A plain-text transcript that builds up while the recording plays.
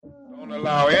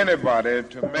Allow anybody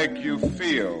to make you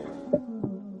feel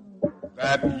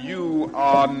that you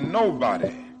are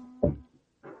nobody.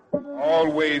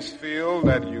 Always feel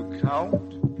that you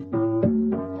count.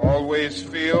 Always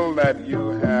feel that you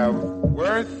have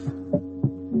worth.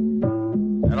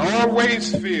 And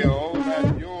always feel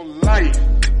that your life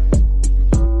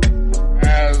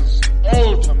has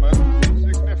ultimate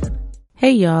significance.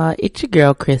 Hey y'all, it's your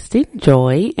girl Kristen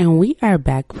Joy, and we are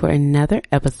back for another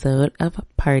episode of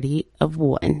Party of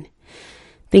One.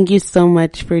 Thank you so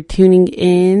much for tuning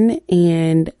in,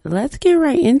 and let's get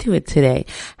right into it today.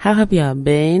 How have y'all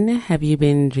been? Have you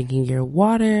been drinking your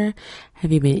water?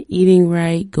 Have you been eating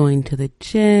right? Going to the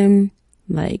gym?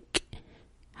 Like,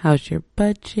 how's your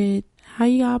budget? How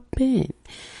y'all been?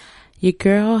 Your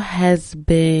girl has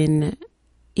been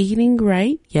eating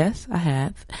right. Yes, I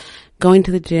have. Going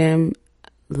to the gym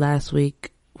last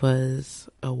week was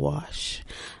a wash.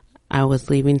 I was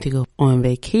leaving to go on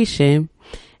vacation,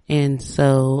 and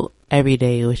so every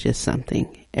day it was just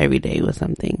something. Every day was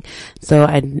something. So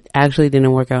I actually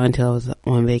didn't work out until I was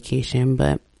on vacation,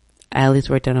 but I at least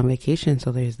worked out on vacation,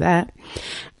 so there's that.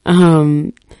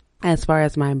 As far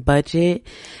as my budget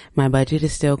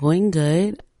is still going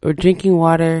good. Or drinking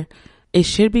water, it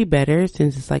should be better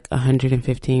since it's like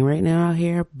 115 right now out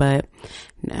here, but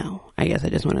no, I guess I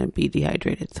just want to be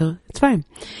dehydrated, so it's fine.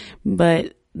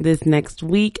 But this next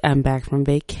week, I'm back from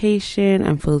vacation.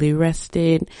 I'm fully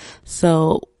rested.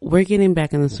 So we're getting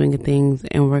back in the swing of things,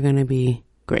 and we're going to be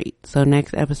great. So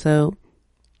next episode,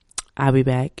 I'll be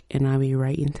back and I'll be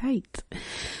right and tight.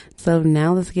 So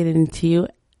now let's get into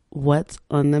what's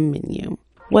on the menu.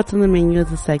 What's on the menu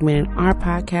is a segment in our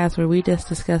podcast where we just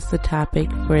discuss the topic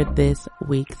for this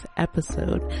week's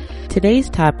episode. Today's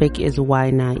topic is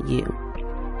why not you?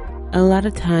 A lot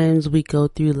of times we go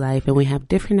through life and we have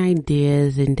different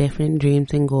ideas and different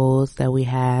dreams and goals that we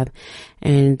have,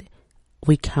 and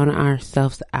we count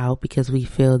ourselves out because we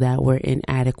feel that we're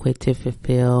inadequate to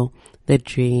fulfill the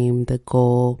dream, the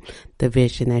goal, the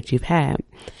vision that you've had.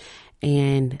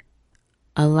 And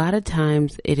a lot of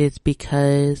times it is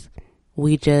because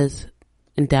we just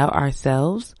doubt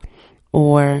ourselves,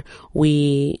 or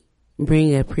we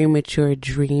bring a premature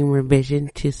dream or vision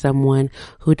to someone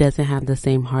who doesn't have the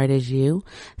same heart as you.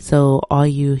 So all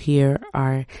you hear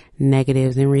are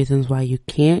negatives and reasons why you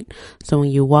can't. So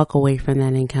when you walk away from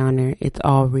that encounter, it's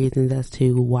all reasons as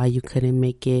to why you couldn't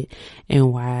make it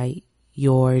and why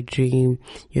your dream,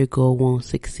 your goal won't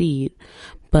succeed.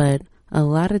 But a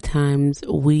lot of times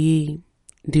we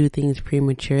do things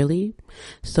prematurely.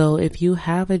 So if you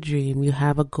have a dream, you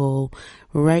have a goal,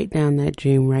 write down that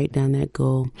dream, write down that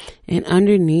goal. And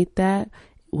underneath that,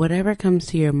 whatever comes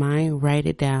to your mind, write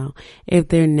it down. If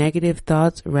they're negative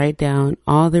thoughts, write down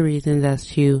all the reasons as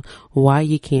to why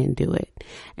you can't do it.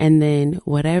 And then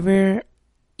whatever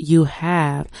you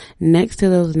have next to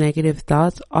those negative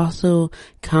thoughts, also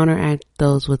counteract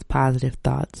those with positive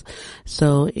thoughts.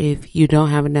 So if you don't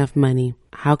have enough money,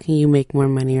 how can you make more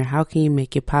money, or how can you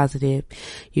make it positive?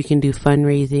 You can do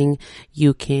fundraising.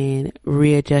 You can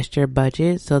readjust your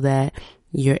budget so that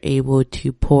you're able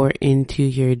to pour into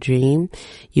your dream.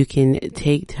 You can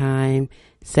take time,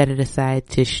 set it aside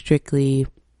to strictly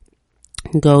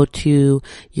go to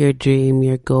your dream,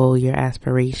 your goal, your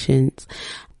aspirations.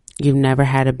 You've never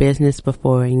had a business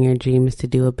before and your dream is to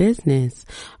do a business.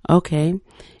 Okay.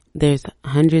 There's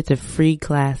hundreds of free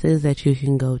classes that you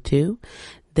can go to.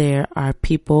 There are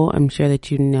people, I'm sure that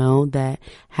you know, that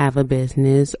have a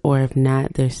business, or if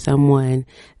not, there's someone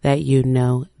that you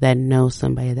know that knows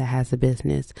somebody that has a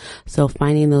business. So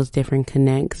finding those different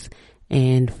connects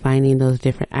and finding those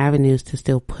different avenues to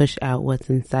still push out what's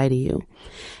inside of you.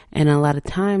 And a lot of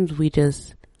times we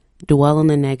just dwell on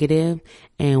the negative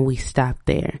and we stop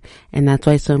there. And that's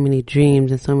why so many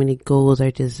dreams and so many goals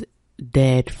are just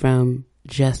dead from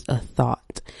just a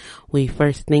thought. We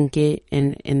first think it,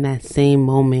 and in that same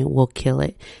moment we'll kill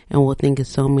it, and we'll think of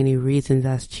so many reasons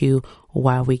as to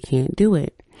why we can't do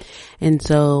it. And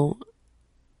so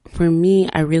for me,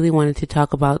 I really wanted to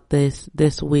talk about this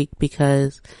week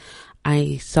because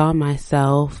I saw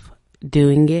myself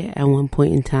doing it at one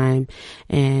point in time,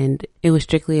 and it was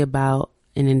strictly about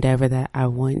an endeavor that I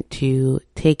want to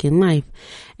take in life.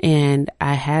 And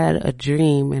I had a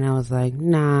dream and I was like,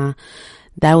 nah,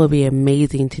 that would be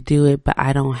amazing to do it, but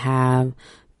I don't have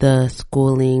the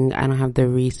schooling, I don't have the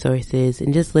resources,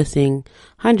 and just listing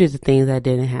hundreds of things I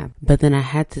didn't have. But then I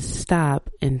had to stop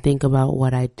and think about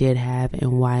what I did have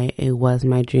and why it was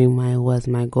my dream, why it was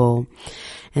my goal.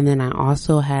 And then I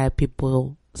also had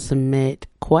people submit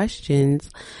questions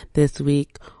this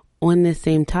week on the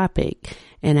same topic.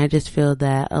 And I just feel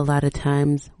that a lot of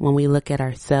times when we look at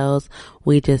ourselves,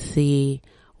 we just see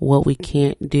what we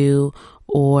can't do,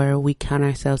 or we count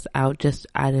ourselves out just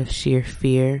out of sheer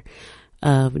fear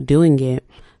of doing it.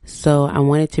 So I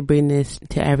wanted to bring this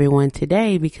to everyone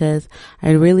today because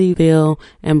I really feel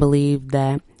and believe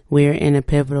that we're in a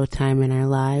pivotal time in our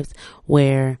lives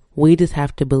where we just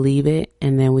have to believe it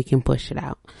and then we can push it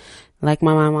out. Like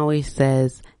my mom always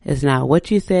says, it's not what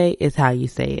you say, it's how you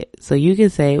say it. So you can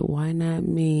say, why not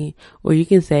me? Or you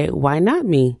can say, why not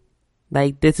me?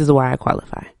 Like, this is why I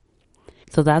qualify.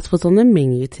 So that's what's on the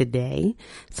menu today.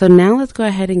 So now let's go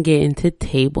ahead and get into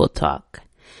Table Talk.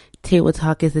 Table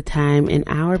Talk is a time in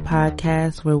our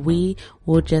podcast where we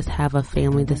will just have a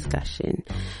family discussion.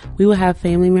 We will have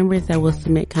family members that will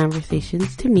submit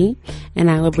conversations to me, and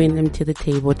I will bring them to the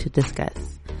table to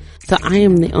discuss. So I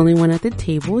am the only one at the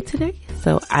table today,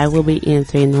 so I will be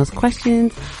answering those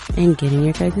questions and getting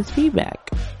your guys' feedback.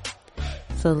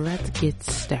 So let's get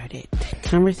started.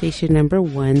 Conversation number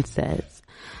 1 says,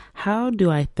 how do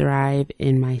I thrive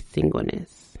in my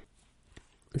singleness?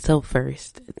 So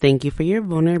first, thank you for your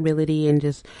vulnerability and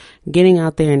just getting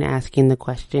out there and asking the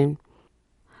question.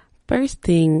 First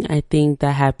thing I think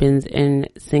that happens in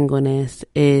singleness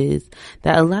is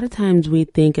that a lot of times we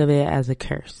think of it as a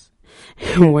curse.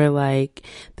 And we're like,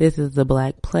 this is the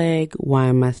black plague. Why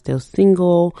am I still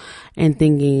single? And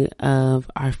thinking of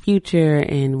our future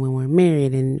and when we're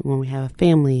married and when we have a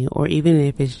family, or even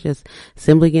if it's just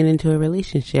simply getting into a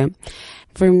relationship.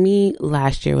 For me,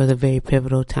 last year was a very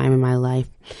pivotal time in my life,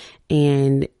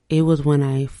 and it was when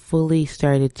I fully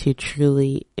started to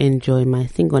truly enjoy my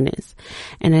singleness.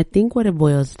 And I think what it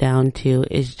boils down to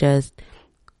is just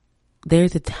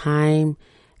there's a time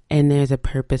and there's a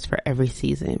purpose for every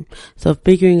season. So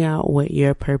figuring out what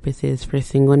your purpose is for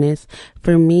singleness.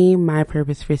 For me, my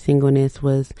purpose for singleness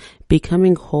was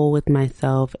becoming whole with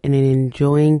myself and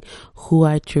enjoying who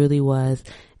I truly was,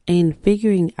 and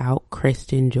figuring out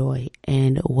Kristen Joy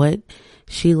and what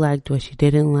she liked, what she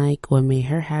didn't like, what made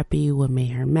her happy, what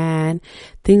made her mad,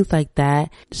 things like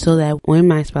that, so that when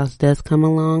my spouse does come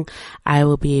along, I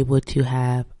will be able to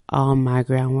have all my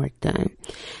groundwork done.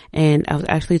 And I was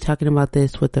actually talking about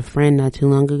this with a friend not too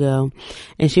long ago,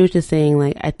 and she was just saying,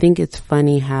 like, I think it's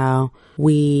funny how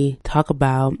we talk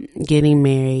about getting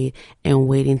married and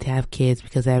waiting to have kids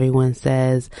because everyone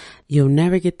says you'll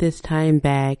never get this time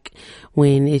back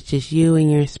when it's just you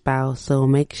and your spouse. So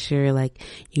make sure like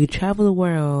you travel the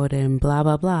world and blah,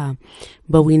 blah, blah.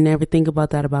 But we never think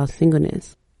about that about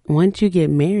singleness. Once you get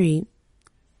married,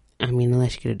 I mean,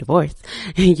 unless you get a divorce,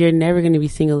 you're never going to be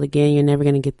single again. You're never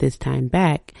going to get this time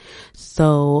back.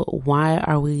 So why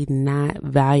are we not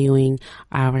valuing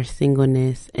our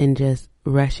singleness and just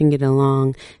rushing it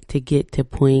along to get to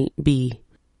point B?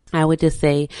 I would just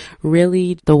say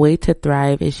really the way to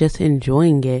thrive is just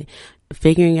enjoying it,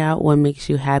 figuring out what makes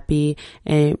you happy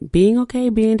and being okay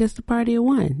being just a party of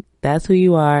one. That's who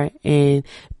you are, and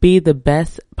be the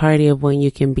best party of one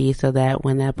you can be so that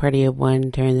when that party of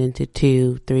one turns into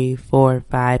 2, 3, 4,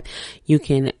 5, you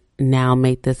can now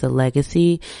make this a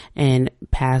legacy and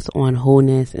pass on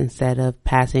wholeness instead of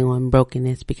passing on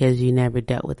brokenness because you never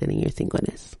dealt with it in your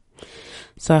singleness.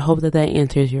 So I hope that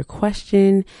answers your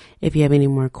question. If you have any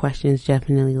more questions,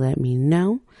 definitely let me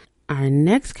know. Our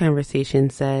next conversation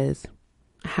says,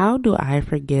 how do I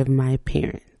forgive my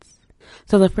parents?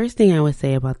 So the first thing I would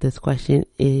say about this question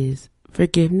is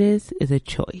forgiveness is a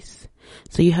choice.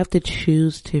 So you have to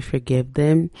choose to forgive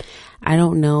them. I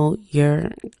don't know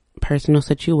your personal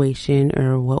situation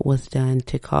or what was done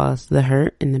to cause the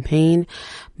hurt and the pain,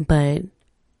 but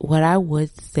what I would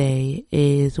say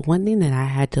is one thing that I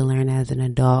had to learn as an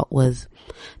adult was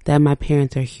that my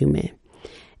parents are human.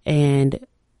 And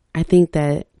I think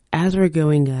that as we're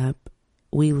growing up,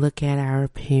 we look at our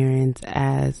parents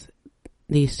as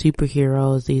these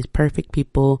superheroes, these perfect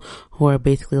people who are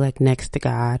basically like next to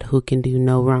God, who can do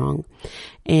no wrong.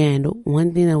 And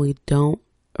one thing that we don't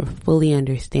fully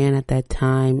understand at that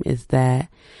time is that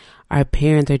our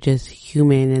parents are just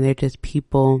human and they're just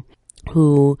people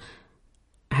who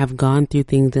have gone through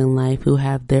things in life, who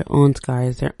have their own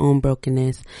scars, their own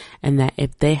brokenness, and that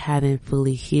if they haven't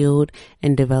fully healed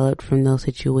and developed from those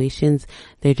situations,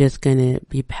 they're just going to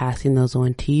be passing those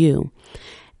on to you.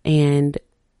 And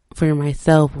for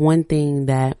myself, one thing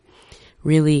that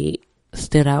really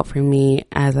stood out for me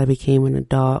as I became an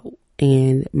adult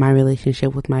and my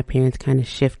relationship with my parents kind of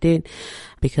shifted,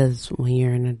 because when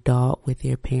you're an adult with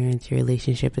your parents, your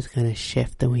relationship is going to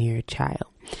shift than when you're a child.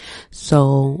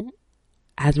 So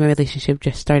as my relationship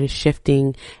just started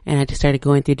shifting and I just started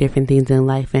going through different things in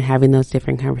life and having those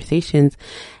different conversations,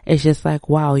 it's just like,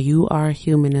 wow, you are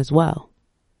human as well.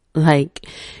 Like,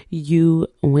 you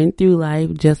went through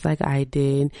life just like I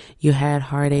did. You had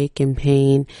heartache and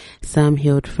pain. Some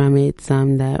healed from it,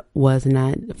 some that was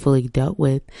not fully dealt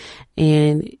with.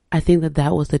 And I think that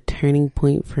that was a turning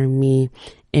point for me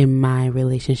in my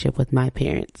relationship with my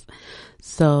parents.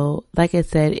 So, like I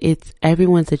said,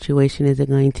 everyone's situation isn't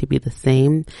going to be the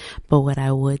same. But what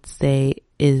I would say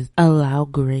is allow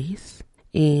grace,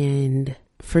 and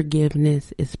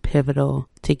forgiveness is pivotal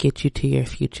to get you to your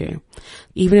future.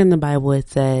 Even in the Bible, it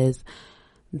says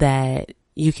that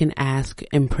you can ask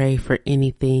and pray for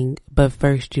anything, but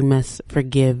first you must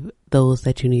forgive those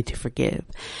that you need to forgive.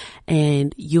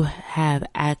 And you have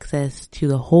access to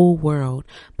the whole world,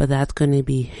 but that's going to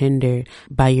be hindered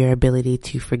by your ability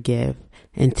to forgive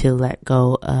and to let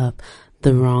go of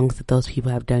the wrongs that those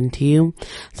people have done to you.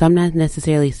 So I'm not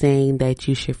necessarily saying that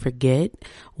you should forget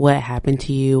what happened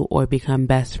to you or become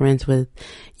best friends with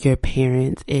your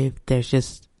parents if there's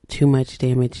just too much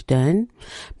damage done,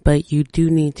 but you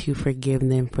do need to forgive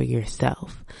them for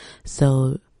yourself.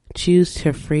 So choose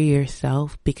to free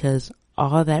yourself, because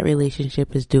all that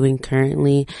relationship is doing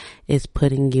currently is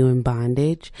putting you in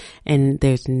bondage, and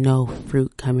there's no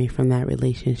fruit coming from that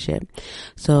relationship.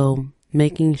 So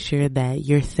making sure that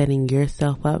you're setting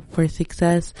yourself up for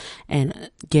success and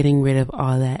getting rid of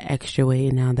all that extra weight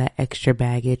and all that extra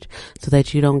baggage so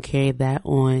that you don't carry that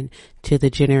on to the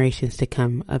generations to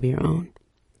come of your own.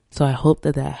 So I hope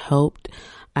that helped.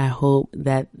 I hope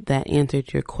that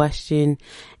answered your question.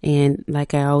 And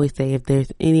like I always say, if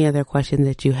there's any other questions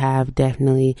that you have,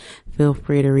 definitely feel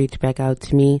free to reach back out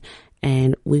to me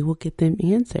and we will get them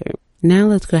answered. Now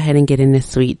let's go ahead and get into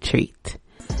Sweet Treat.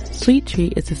 Sweet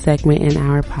Treat is a segment in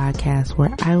our podcast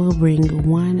where I will bring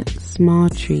one small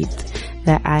treat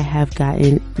that I have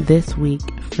gotten this week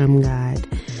from God.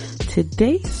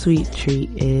 Today's sweet treat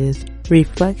is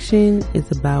reflection is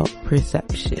about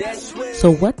perception.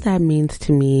 So what that means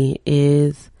to me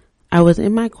is I was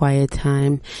in my quiet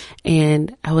time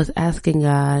and I was asking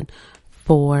God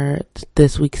for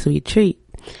this week's sweet treat.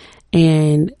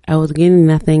 And I was getting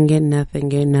nothing.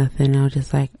 I was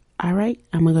just like, all right,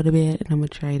 I'm going to go to bed and I'm going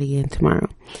to try it again tomorrow.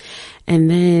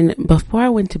 And then before I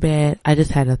went to bed, I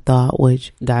just had a thought,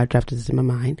 which God dropped this in my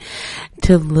mind,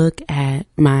 to look at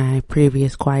my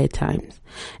previous quiet times.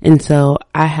 And so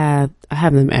I have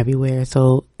them everywhere.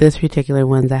 So this particular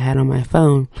ones I had on my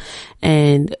phone,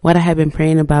 and what I had been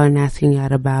praying about and asking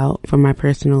God about for my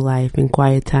personal life and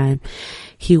quiet time,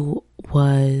 He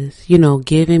was,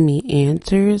 giving me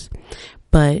answers.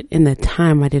 But in the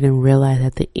time, I didn't realize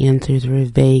that the answers were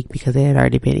vague because they had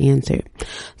already been answered.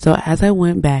 So as I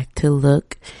went back to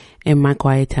look in my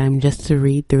quiet time, just to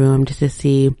read through them, just to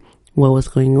see what was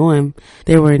going on,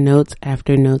 there were notes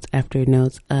after notes after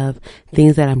notes of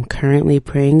things that I'm currently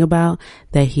praying about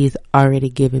that He's already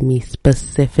given me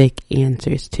specific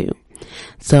answers to.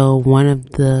 So one of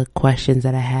the questions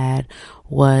that I had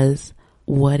was,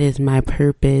 what is my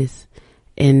purpose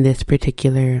in this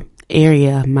particular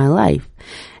area of my life?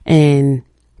 And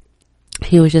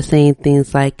He was just saying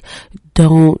things like,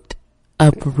 don't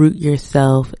uproot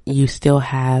yourself. You still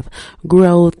have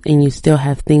growth and you still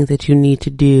have things that you need to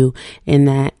do in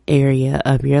that area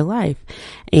of your life,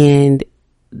 and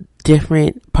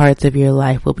different parts of your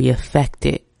life will be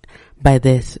affected by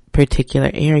this particular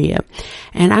area.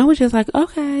 And I was just like,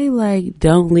 okay,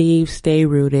 don't leave, stay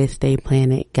rooted, stay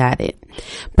planted, got it.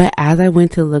 But as I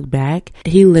went to look back,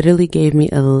 He literally gave me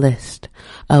a list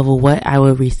of what I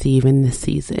would receive in this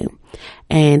season.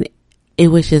 And it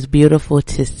was just beautiful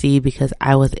to see, because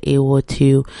I was able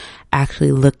to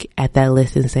actually look at that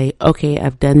list and say, okay,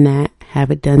 I've done that,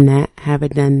 haven't done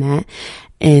that,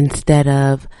 instead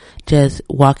of just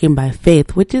walking by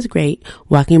faith, which is great,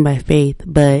 walking by faith,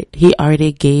 but He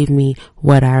already gave me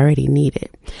what I already needed.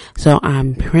 So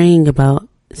I'm praying about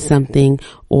something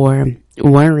or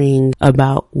worrying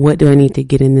about what do I need to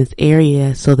get in this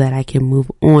area so that I can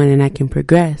move on and I can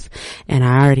progress, and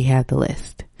I already have the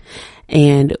list.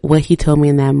 And what He told me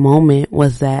in that moment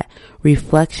was that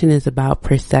reflection is about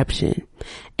perception.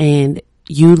 And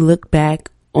you look back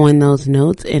on those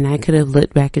notes, and I could have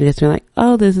looked back and just been like,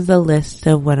 oh, this is a list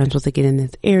of what I'm supposed to get in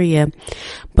this area.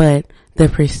 But the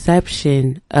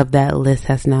perception of that list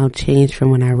has now changed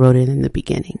from when I wrote it in the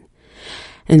beginning.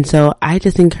 And so I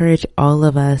just encourage all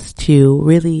of us to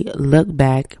really look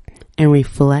back and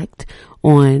reflect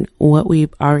on what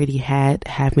we've already had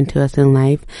happen to us in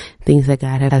life, things that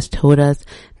God has told us,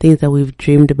 things that we've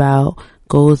dreamed about,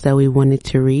 goals that we wanted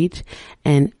to reach,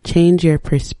 and change your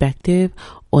perspective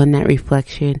on that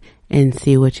reflection and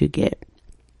see what you get.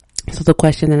 So the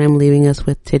question that I'm leaving us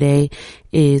with today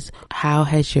is, how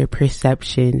has your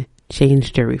perception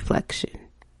changed your reflection?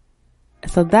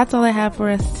 So that's all I have for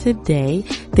us today.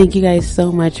 Thank you guys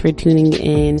so much for tuning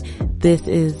in. This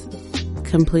is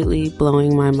completely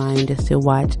blowing my mind just to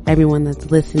watch everyone that's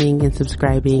listening and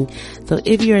subscribing. So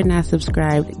if you are not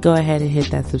subscribed, go ahead and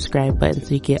hit that subscribe button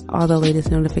so you get all the latest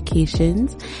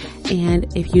notifications.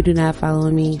 And if you do not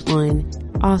follow me on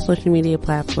all social media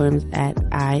platforms at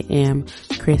I am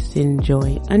Kristen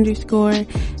Joy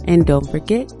 _. And don't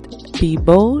forget, be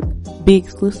bold, be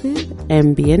exclusive,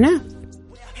 and be enough.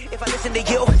 If I listen to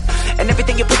you and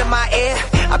everything you put in my ear,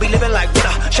 I'll be living like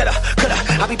woulda, shoulda, coulda.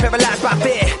 I'll be paralyzed by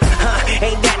fear.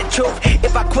 Ain't that the truth?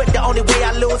 If I quit, the only way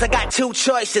I lose, I got two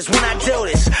choices when I do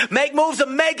this: make moves or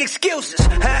make excuses.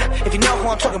 If you know who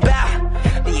I'm talking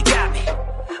about, then you got me.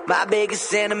 My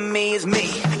biggest enemy is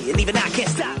me, and even I can't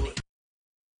stop me.